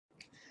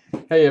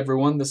Hey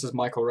everyone, this is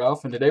Michael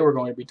Ralph, and today we're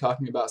going to be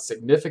talking about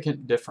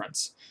significant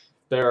difference.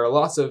 There are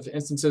lots of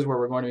instances where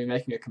we're going to be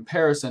making a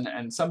comparison,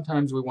 and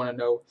sometimes we want to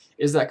know,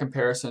 is that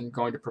comparison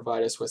going to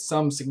provide us with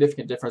some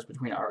significant difference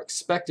between our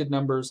expected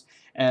numbers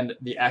and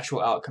the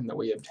actual outcome that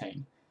we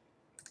obtain.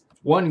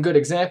 One good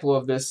example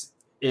of this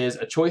is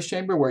a choice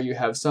chamber where you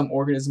have some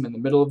organism in the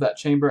middle of that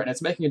chamber and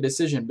it's making a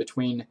decision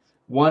between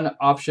one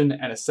option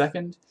and a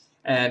second,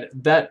 and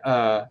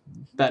that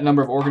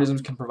number of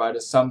organisms can provide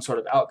us some sort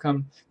of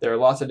outcome. There are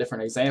lots of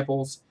different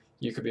examples.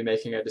 You could be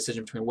making a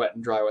decision between wet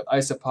and dry with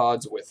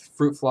isopods, with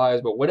fruit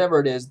flies, but whatever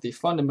it is, the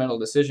fundamental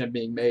decision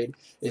being made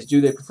is, do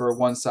they prefer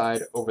one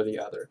side over the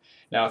other?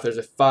 Now,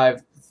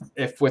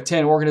 if with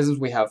 10 organisms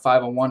we have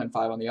 5 on one and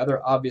 5 on the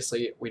other,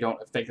 obviously we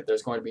don't think that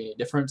there's going to be any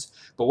difference.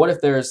 But what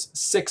if there's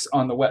 6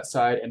 on the wet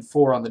side and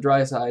 4 on the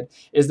dry side?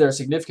 Is there a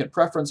significant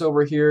preference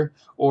over here,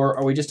 or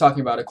are we just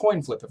talking about a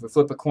coin flip? If we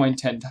flip a coin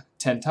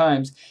 10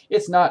 times,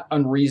 it's not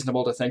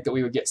unreasonable to think that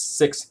we would get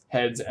 6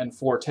 heads and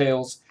 4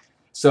 tails.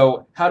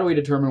 So how do we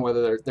determine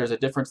whether there's a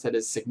difference that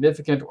is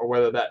significant or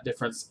whether that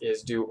difference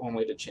is due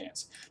only to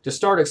chance? To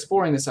start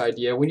exploring this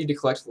idea, we need to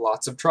collect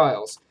lots of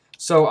trials.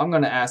 So I'm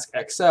going to ask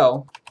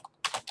Excel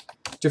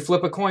to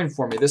flip a coin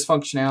for me. This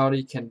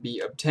functionality can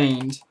be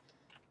obtained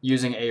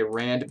using a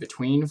rand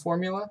between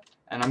formula,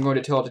 and I'm going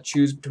to tell it to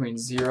choose between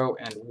 0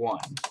 and 1.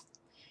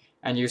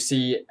 And you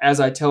see,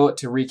 as I tell it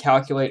to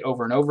recalculate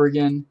over and over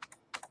again,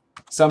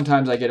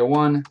 sometimes I get a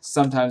 1,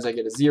 sometimes I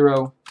get a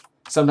 0,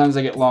 sometimes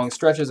I get long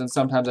stretches, and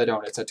sometimes I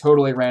don't. It's a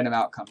totally random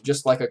outcome,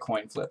 just like a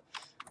coin flip.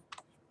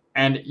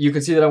 And you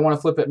can see that I want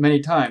to flip it many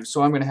times,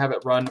 so I'm going to have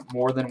it run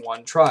more than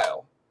one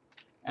trial.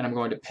 And I'm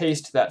going to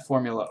paste that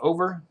formula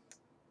over.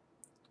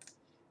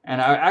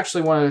 And I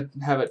actually want to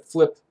have it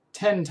flip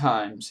 10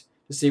 times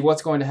to see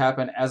what's going to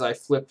happen as I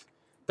flip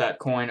that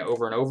coin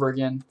over and over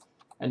again.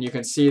 And you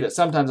can see that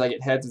sometimes I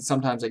get heads and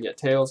sometimes I get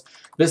tails.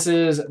 This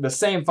is the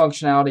same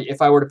functionality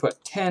if I were to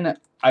put 10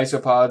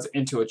 isopods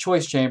into a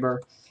choice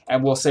chamber,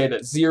 and we'll say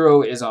that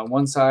 0 is on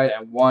one side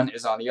and 1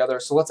 is on the other.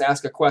 So let's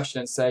ask a question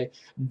and say,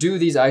 do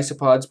these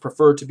isopods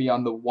prefer to be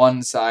on the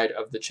one side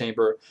of the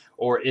chamber,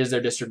 or is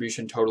their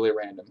distribution totally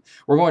random?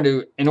 We're going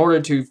to, in order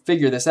to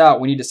figure this out,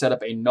 we need to set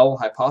up a null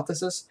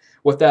hypothesis.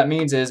 What that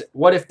means is,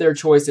 what if their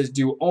choice is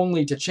due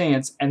only to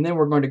chance, and then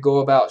we're going to go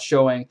about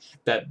showing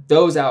that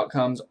those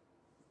outcomes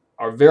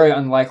are very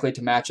unlikely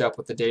to match up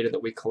with the data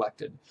that we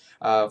collected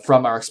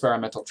from our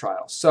experimental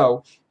trials.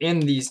 So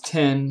in these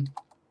 10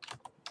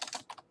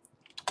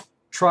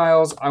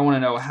 trials, I want to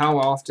know how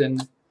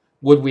often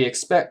would we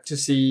expect to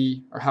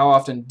see, or how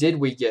often did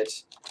we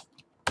get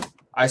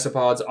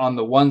isopods on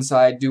the one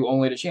side due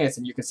only to chance.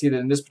 And you can see that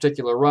in this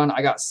particular run,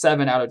 I got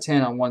 7 out of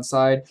 10 on one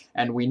side,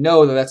 and we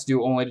know that that's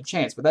due only to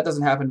chance, but that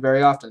doesn't happen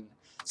very often.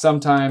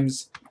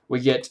 Sometimes we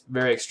get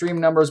very extreme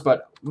numbers,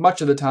 but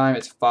much of the time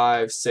it's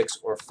 5, 6,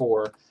 or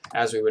 4,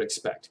 as we would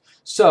expect.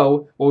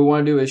 So what we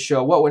want to do is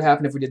show what would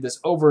happen if we did this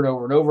over and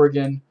over and over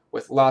again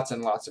with lots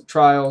and lots of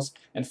trials.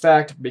 In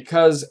fact,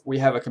 because we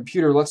have a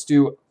computer, let's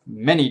do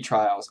many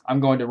trials. I'm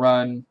going to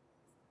run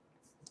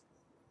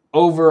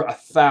over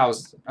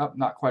 1,000. Oh,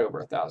 not quite over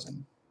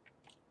 1,000.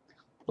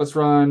 Let's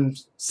run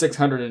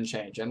 600 and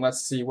change, and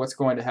let's see what's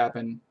going to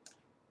happen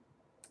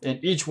in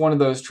each one of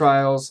those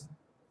trials.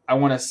 I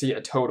want to see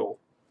a total.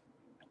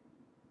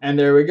 And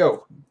there we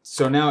go.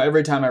 So now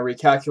every time I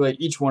recalculate,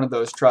 each one of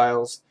those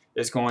trials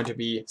is going to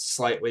be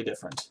slightly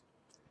different.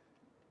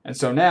 And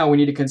so now we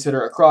need to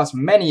consider, across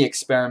many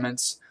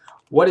experiments,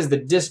 what is the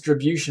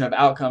distribution of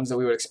outcomes that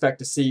we would expect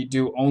to see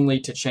due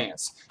only to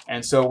chance.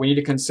 And so we need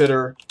to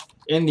consider,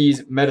 in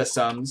these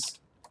metasums,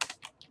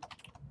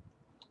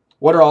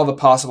 what are all the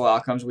possible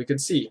outcomes we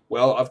could see?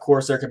 Well, of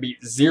course, there could be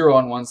 0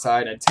 on one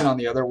side and 10 on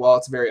the other. While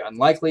it's very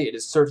unlikely, it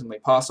is certainly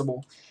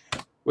possible.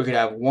 We could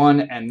have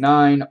 1 and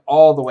 9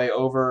 all the way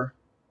over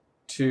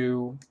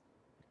to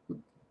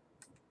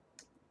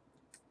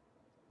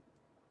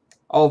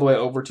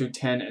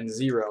 10 and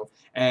 0.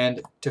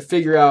 And to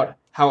figure out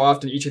how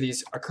often each of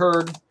these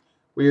occurred,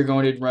 we are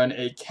going to run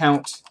a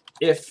count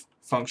if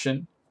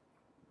function,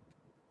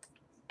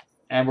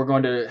 and we're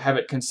going to have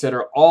it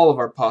consider all of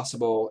our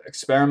possible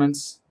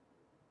experiments.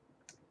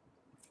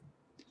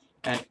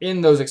 And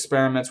in those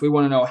experiments, we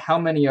want to know how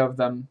many of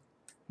them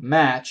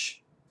match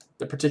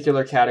the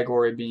particular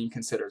category being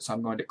considered. So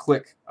I'm going to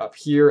click up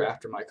here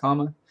after my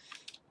comma,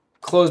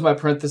 close my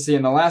parenthesis,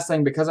 and the last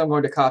thing, because I'm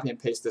going to copy and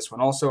paste this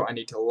one also, I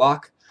need to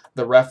lock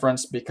the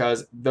reference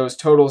because those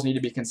totals need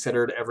to be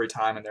considered every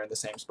time and they're in the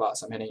same spot.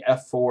 So I'm hitting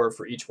F4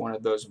 for each one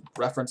of those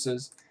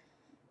references,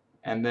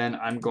 and then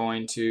I'm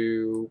going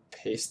to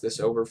paste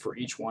this over for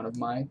each one of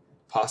my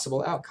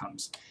possible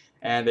outcomes.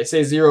 And they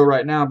say 0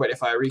 right now, but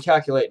if I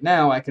recalculate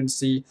now, I can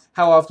see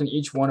how often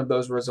each one of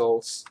those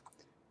results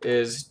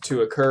is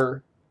to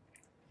occur.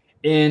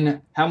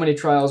 In how many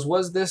trials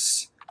was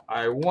this?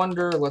 I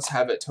wonder. Let's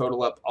have it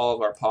total up all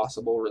of our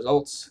possible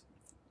results.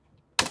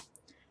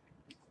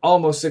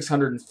 Almost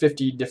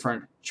 650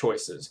 different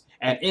choices.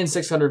 And in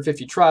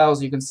 650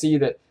 trials, you can see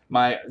that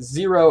my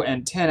 0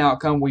 and 10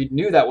 outcome, we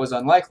knew that was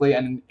unlikely,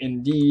 and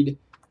indeed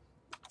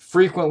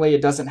frequently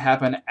it doesn't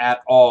happen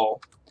at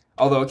all.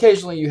 Although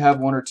occasionally you have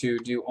one or two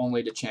due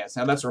only to chance.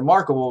 Now that's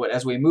remarkable, but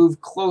as we move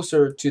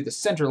closer to the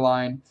center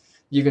line,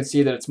 you can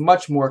see that it's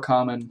much more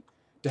common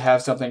to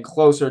have something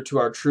closer to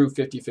our true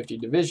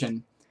 50-50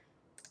 division.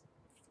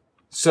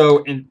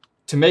 So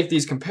to make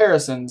these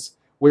comparisons,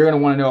 we're going to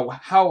want to know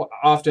how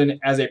often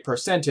as a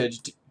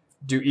percentage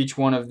do each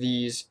one of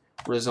these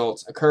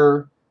results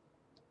occur,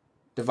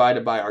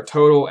 divided by our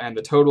total, and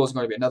the total is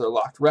going to be another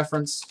locked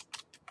reference.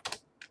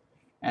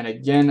 And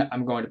again,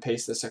 I'm going to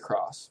paste this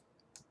across.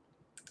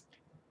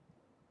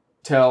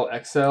 Tell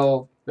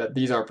Excel that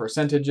these are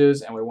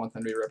percentages and we want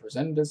them to be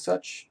represented as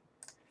such.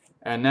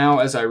 And now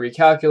as I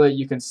recalculate,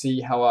 you can see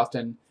how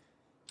often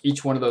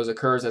each one of those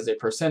occurs as a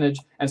percentage.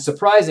 And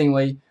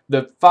surprisingly,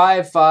 the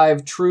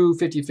 5-5 true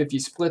 50-50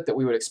 split that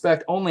we would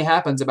expect only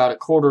happens about a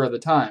quarter of the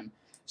time.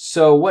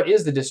 So what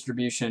is the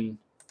distribution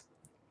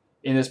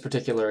in this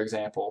particular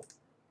example?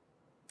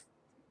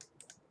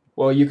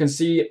 Well, you can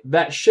see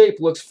that shape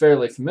looks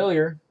fairly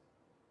familiar.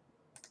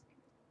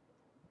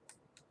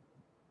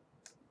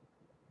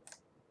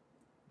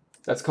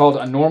 That's called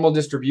a normal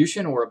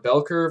distribution or a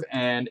bell curve,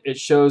 and it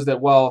shows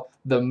that while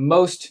the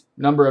most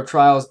number of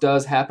trials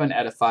does happen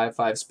at a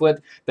 5-5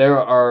 split, there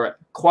are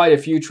quite a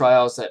few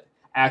trials that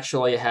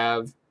actually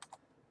have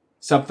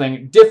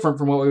something different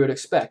from what we would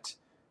expect.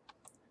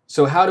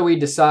 So how do we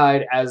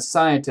decide as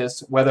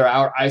scientists whether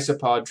our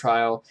isopod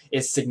trial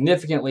is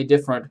significantly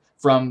different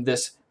from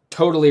this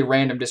totally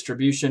random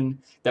distribution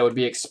that would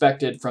be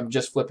expected from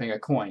just flipping a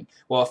coin?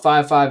 Well, a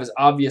 5-5 is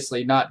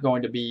obviously not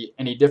going to be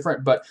any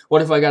different, but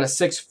what if I got a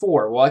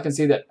 6-4? Well, I can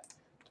see that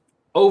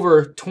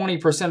over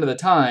 20% of the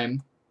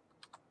time,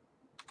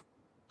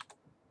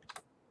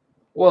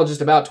 well,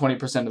 just about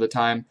 20% of the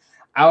time,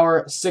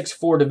 our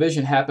 6-4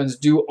 division happens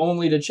due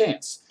only to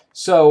chance.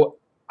 So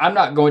I'm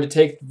not going to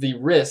take the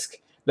risk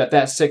that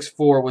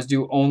 6-4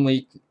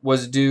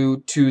 was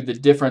due to the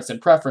difference in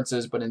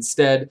preferences, but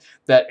instead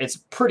that it's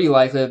pretty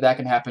likely that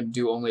can happen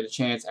due only to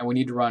chance, and we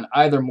need to run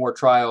either more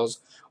trials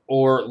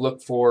or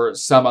look for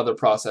some other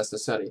process to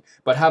study.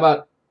 But how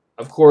about,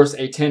 of course,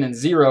 a 10 and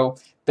 0?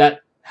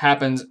 That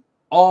happens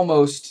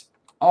almost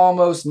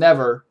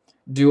never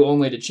due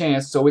only to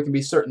chance, so we can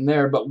be certain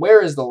there. But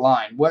where is the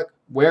line?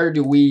 Where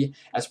do we,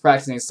 as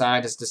practicing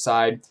scientists,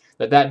 decide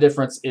that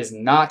difference is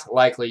not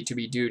likely to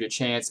be due to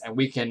chance and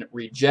we can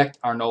reject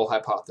our null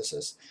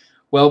hypothesis?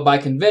 Well, by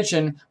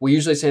convention, we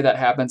usually say that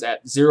happens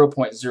at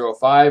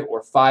 0.05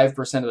 or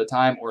 5% of the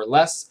time or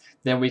less.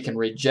 Then we can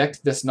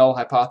reject this null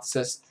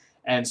hypothesis.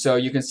 And so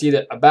you can see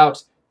that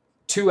about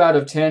 2 out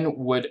of 10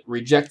 would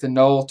reject the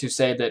null to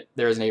say that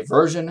there is an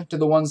aversion to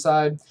the one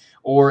side,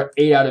 or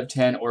 8 out of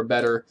 10 or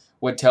better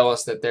would tell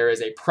us that there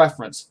is a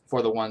preference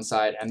for the one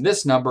side. And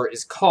this number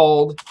is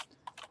called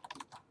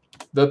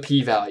the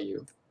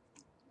p-value.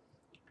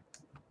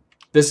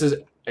 This is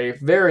a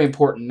very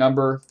important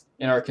number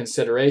in our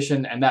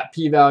consideration, and that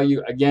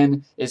p-value,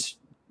 again, is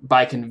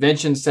by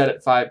convention set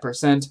at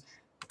 5%,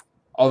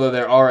 although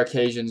there are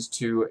occasions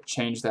to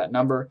change that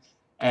number.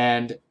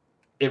 And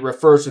it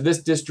refers to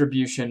this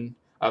distribution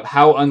of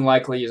how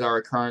unlikely is our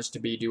occurrence to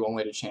be due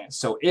only to chance.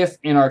 So if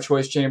in our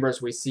choice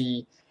chambers we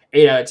see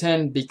 8 out of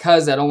 10,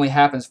 because that only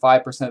happens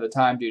 5% of the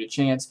time due to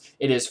chance,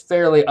 it is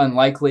fairly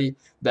unlikely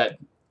that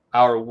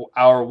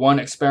our one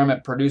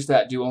experiment produced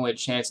that due only to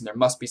chance, and there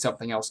must be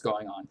something else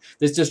going on.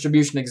 This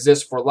distribution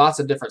exists for lots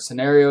of different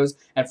scenarios,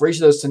 and for each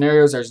of those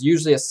scenarios there's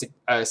usually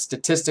a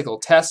statistical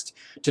test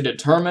to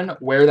determine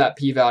where that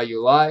p-value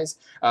lies.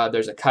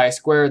 There's a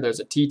chi-square, there's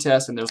a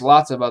t-test, and there's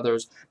lots of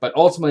others, but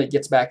ultimately it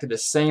gets back to the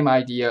same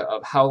idea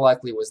of how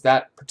likely was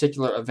that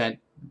particular event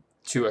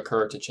to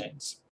occur to chance.